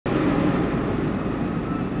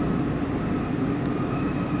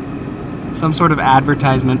some sort of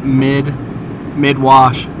advertisement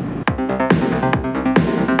mid-wash.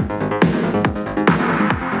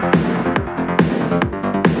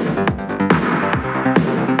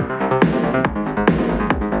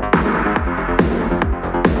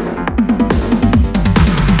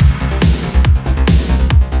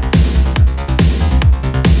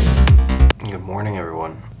 Good morning,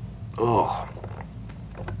 everyone. Oh,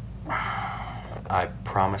 I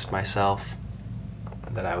promised myself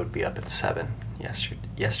that I would be up at 7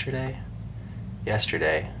 yesterday.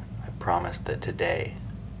 I promised that today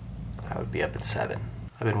I would be up at 7.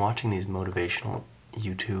 I've been watching these motivational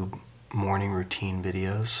YouTube morning routine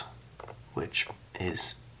videos, which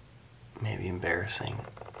is maybe embarrassing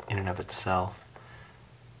in and of itself,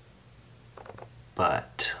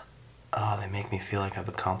 but they make me feel like I've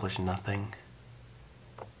accomplished nothing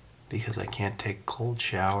because I can't take cold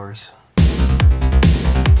showers.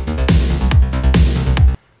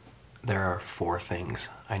 There are 4 things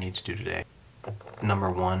I need to do today. Number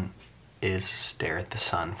 1 is stare at the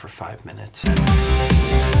sun for 5 minutes.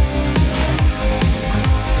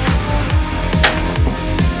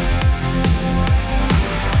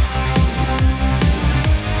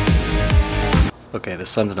 Okay, the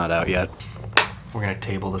sun's not out yet. We're gonna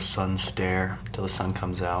table the sun stare till the sun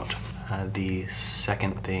comes out. The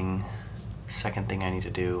second thing I need to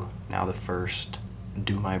do, now the first,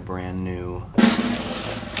 do my brand new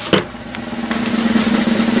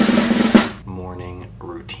morning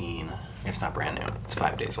routine. It's not brand new, it's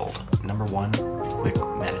 5 days old. Number 1, quick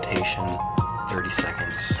meditation, 30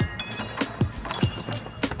 seconds.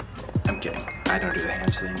 I'm kidding, I don't do the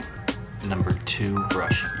hands thing. Number 2,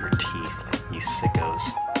 brush your teeth, you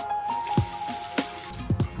sickos.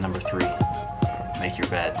 Number 3, make your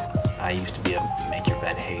bed. I used to be a make your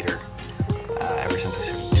bed hater ever since I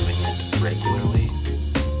started doing it regularly,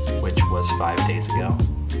 which was 5 days ago.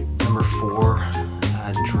 Number 4,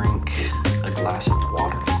 drink a glass of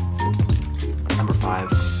water. Number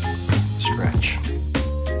 5, stretch.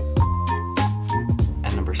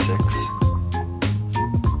 And number 6,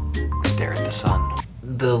 stare at the sun.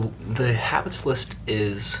 The habits list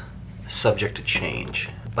is subject to change,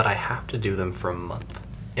 but I have to do them for a month.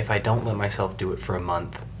 If I don't let myself do it for a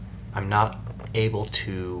month, I'm not able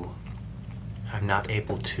to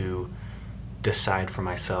decide for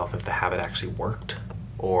myself if the habit actually worked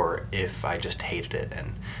or if I just hated it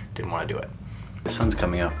and didn't want to do it. The sun's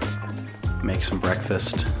coming up. Make some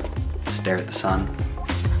breakfast, stare at the sun.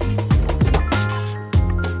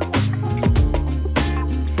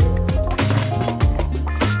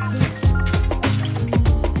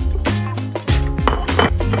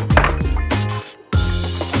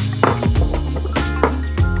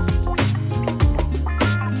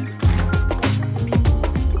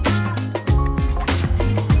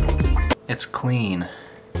 It's clean.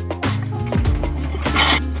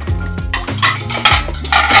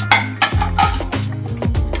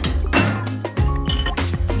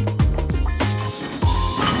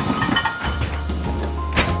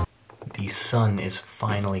 The sun is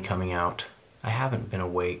finally coming out. I haven't been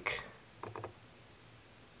awake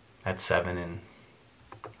at 7 in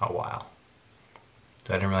a while,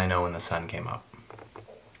 so I didn't really know when the sun came up.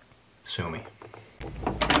 Sue me.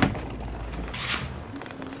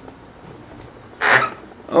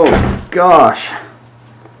 Oh gosh,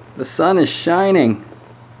 the sun is shining.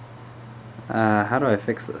 How do I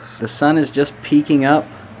fix this? The sun is just peeking up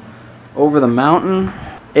over the mountain.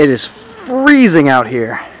 It is freezing out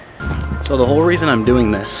here. So the whole reason I'm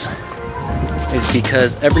doing this is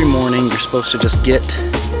because every morning you're supposed to just get...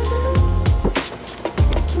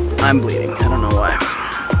 I'm bleeding, I don't know why.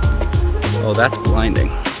 Oh, that's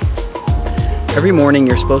blinding. Every morning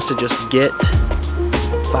you're supposed to just get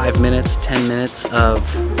 5 minutes, 10 minutes of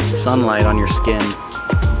sunlight on your skin,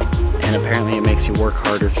 and apparently it makes you work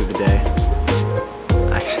harder through the day.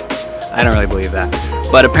 I don't really believe that,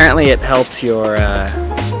 but apparently it helps your,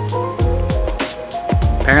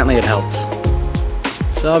 apparently it helps.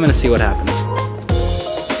 So I'm gonna see what happens.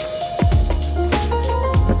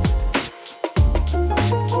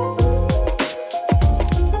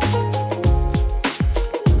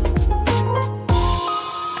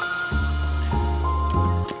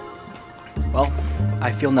 Well,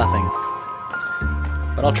 I feel nothing,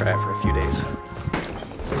 but I'll try it for a few days.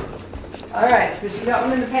 Alright, so you got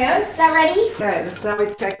one in the pan? Is that ready? Good, this is how we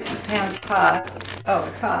check if the pan's hot. Oh,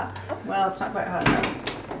 it's hot. Well, it's not quite hot enough.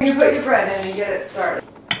 You put your bread in and get it started.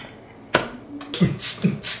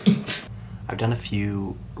 I've done a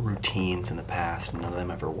few routines in the past, none of them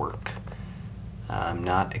ever work. I'm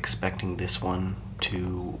not expecting this one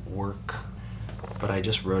to work, but I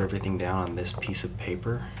just wrote everything down on this piece of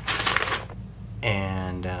paper,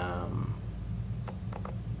 and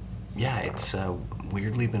yeah, it's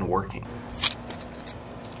weirdly been working.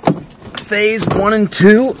 Phase 1 and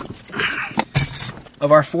 2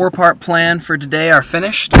 of our 4-part plan for today are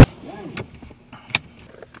finished. It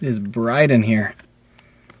is bright in here.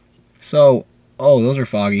 So, oh, those are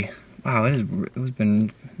foggy. Wow, it's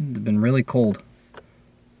been really cold.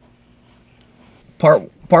 Part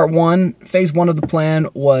 1, phase 1 of the plan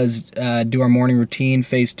was do our morning routine.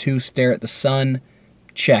 Phase 2, stare at the sun.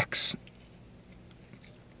 Checks.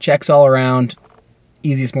 Checks all around.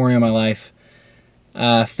 Easiest morning of my life.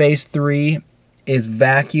 Phase 3 is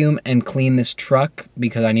vacuum and clean this truck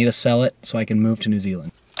because I need to sell it so I can move to New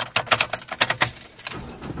Zealand.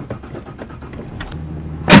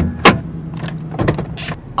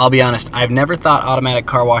 I'll be honest, I've never thought automatic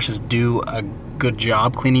car washes do a good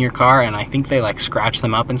job cleaning your car, and I think they like scratch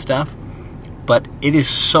them up and stuff, but it is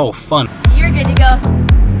so fun. You're good to go.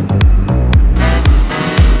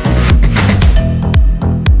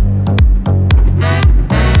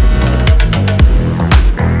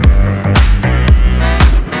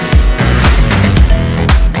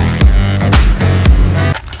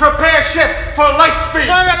 Prepare ship for light speed!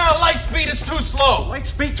 No, light speed is too slow. Light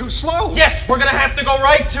speed too slow? Yes, we're gonna have to go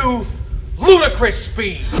right to ludicrous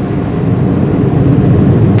speed.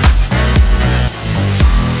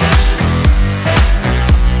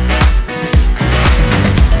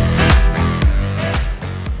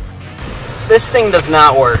 This thing does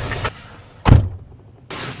not work.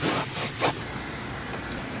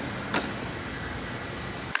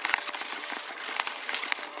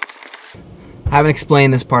 I haven't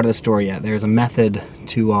explained this part of the story yet. There's a method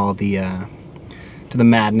to all the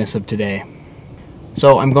madness of today.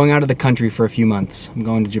 So I'm going out of the country for a few months. I'm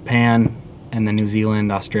going to Japan and then New Zealand,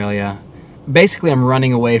 Australia. Basically, I'm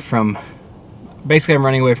running away from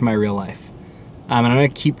my real life. And I'm gonna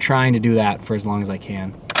keep trying to do that for as long as I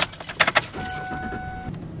can.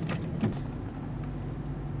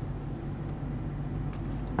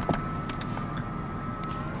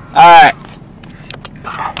 All right.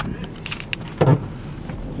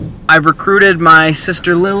 I've recruited my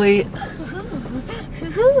sister Lily,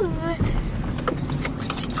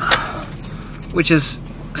 which is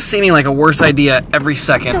seeming like a worse idea every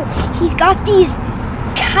second. So he's got these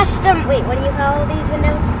custom, wait, what do you call these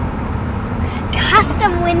windows?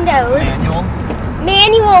 Custom windows.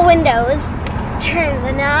 Manual windows. Turn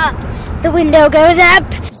the knob, the window goes up.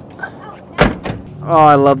 Oh,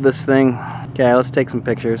 I love this thing. Okay, let's take some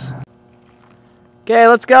pictures. Okay,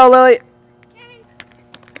 let's go, Lily.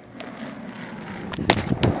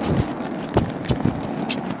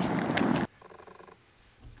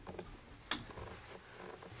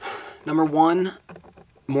 Number 1,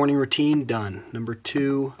 morning routine, done. Number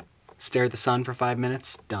 2, stare at the sun for 5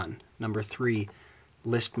 minutes, done. Number 3,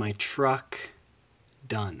 list my truck,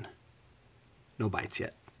 done. No bites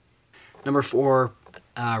yet. Number 4,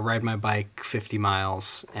 ride my bike 50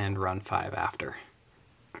 miles and run 5 after.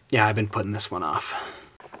 Yeah, I've been putting this one off.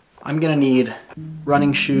 I'm gonna need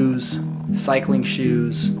running shoes, cycling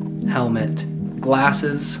shoes, helmet,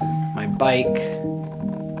 glasses, my bike.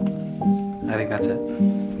 I think that's it.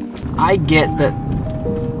 I get that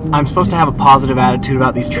I'm supposed to have a positive attitude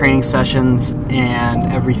about these training sessions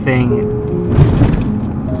and everything,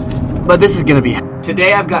 but this is gonna be...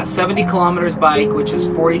 Today I've got 70 kilometers bike, which is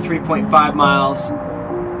 43.5 miles,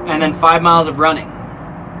 and then 5 miles of running.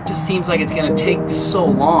 It just seems like it's gonna take so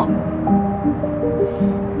long.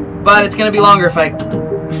 But it's gonna be longer if I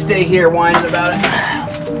stay here whining about it.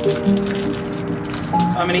 So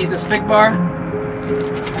I'm gonna eat this fig bar.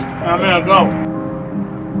 I'm gonna go.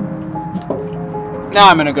 Now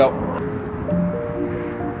I'm gonna go.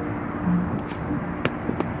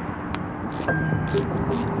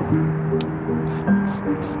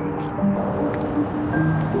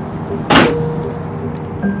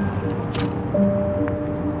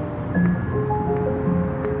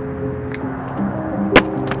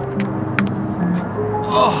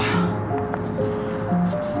 Oh,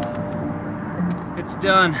 it's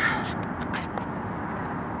done.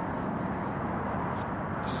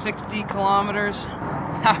 60 kilometers.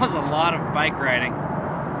 That was a lot of bike riding.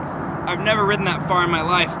 I've never ridden that far in my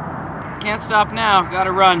life. Can't stop now,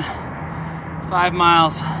 gotta run 5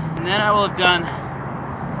 miles. And then I will have done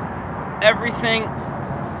everything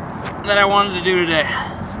that I wanted to do today,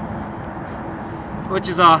 which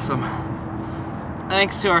is awesome.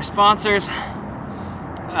 Thanks to our sponsors.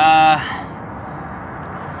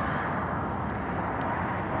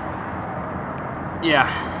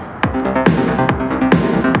 Yeah.